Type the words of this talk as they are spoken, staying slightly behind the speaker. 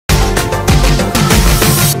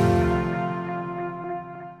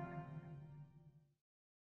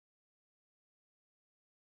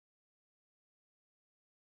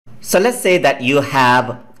So let's say that you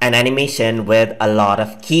have an animation with a lot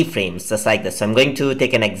of keyframes just like this. So I'm going to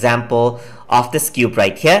take an example of this cube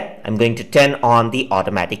right here. I'm going to turn on the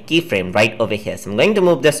automatic keyframe right over here. So I'm going to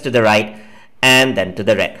move this to the right and then to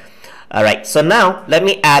the red. Alright, so now let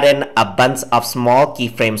me add in a bunch of small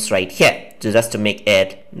keyframes right here just to make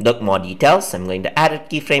it look more detailed. So I'm going to add a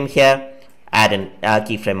keyframe here, add a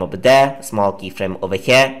keyframe over there, a small keyframe over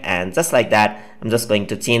here, and just like that, I'm just going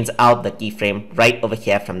to change out the keyframe right over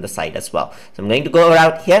here from the side as well. So I'm going to go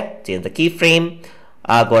around here, change the keyframe,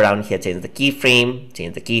 go around here, change the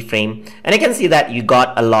keyframe, and you can see that you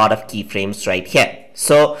got a lot of keyframes right here.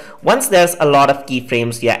 So once there's a lot of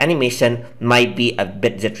keyframes, your animation might be a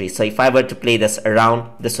bit jittery. So if I were to play this around,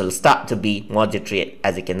 this will start to be more jittery,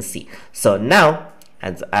 as you can see. So now,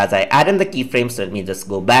 as I add in the keyframes, let me just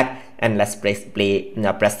go back and let's press the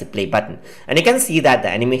play button, and you can see that the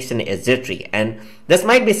animation is jittery, and this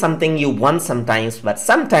might be something you want sometimes, but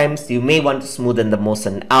sometimes you may want to smoothen the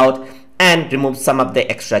motion out and remove some of the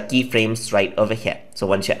extra keyframes right over here. So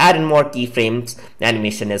once you add in more keyframes, the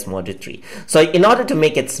animation is more jittery. So in order to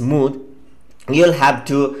make it smooth, you'll have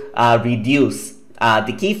to reduce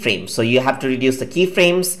the keyframes. So you have to reduce the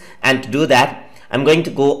keyframes, and to do that, I'm going to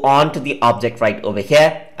go on to the object right over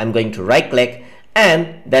here. I'm going to right click,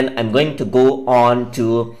 and then I'm going to go on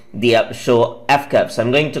to the show F curve. So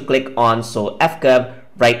I'm going to click on show F curve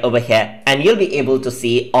right over here, and you'll be able to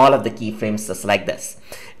see all of the keyframes just like this.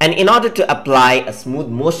 And in order to apply a smooth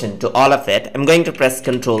motion to all of it, I'm going to press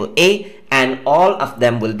Ctrl A, and all of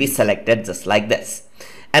them will be selected just like this.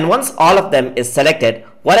 And once all of them is selected,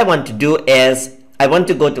 what I want to do is I want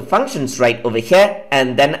to go to functions right over here,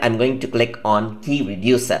 and then I'm going to click on key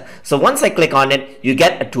reducer. So once I click on it, you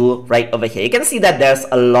get a tool right over here. You can see that there's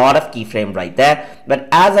a lot of keyframe right there, but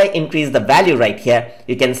as I increase the value right here,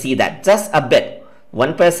 you can see that just a bit,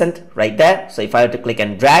 1% right there. So if I were to click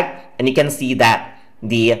and drag, and you can see that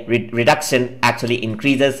the reduction actually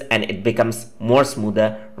increases and it becomes more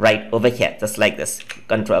smoother right over here, just like this.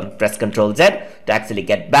 Press Ctrl Z to actually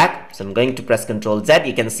get back. So I'm going to press Ctrl Z.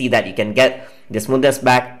 You can see that you can get the smoothness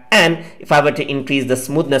back, and if I were to increase the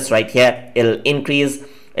smoothness right here, it'll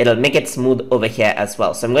make it smooth over here as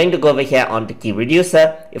well. So I'm going to go over here onto key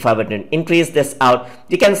reducer. If I were to increase this out,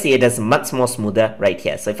 you can see it is much more smoother right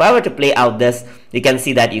here. So if I were to play out this, you can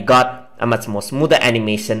see that you got a much more smoother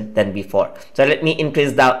animation than before. So let me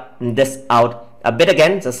increase this out a bit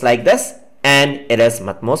again, just like this, and it is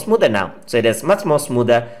much more smoother now. So it is much more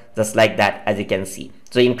smoother just like that, as you can see.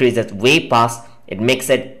 So increase it way past, it makes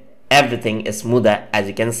it, everything is smoother, as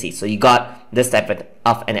you can see. So you got this type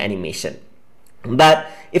of an animation. But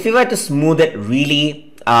if you were to smooth it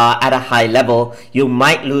really at a high level, you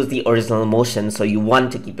might lose the original motion, so you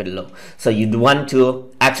want to keep it low. So you'd want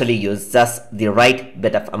to actually use just the right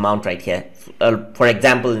bit of amount right here. For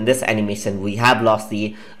example, in this animation, we have lost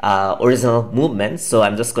the original movement. So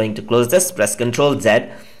I'm just going to close this, press Ctrl Z,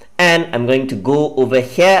 and I'm going to go over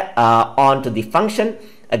here onto the function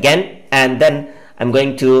again, and then I'm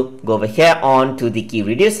going to go over here on to the key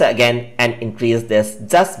reducer again and increase this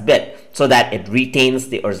just a bit so that it retains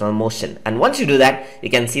the original motion. And once you do that, you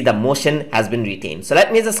can see the motion has been retained. So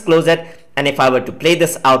let me just close it, and if I were to play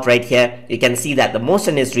this out right here, you can see that the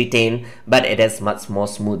motion is retained, but it is much more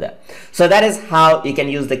smoother. So that is how you can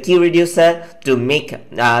use the key reducer to make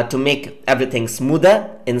everything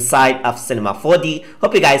smoother inside of Cinema 4D.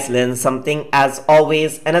 Hope you guys learned something as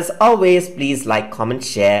always, and as always, please like, comment,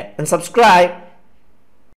 share, and subscribe.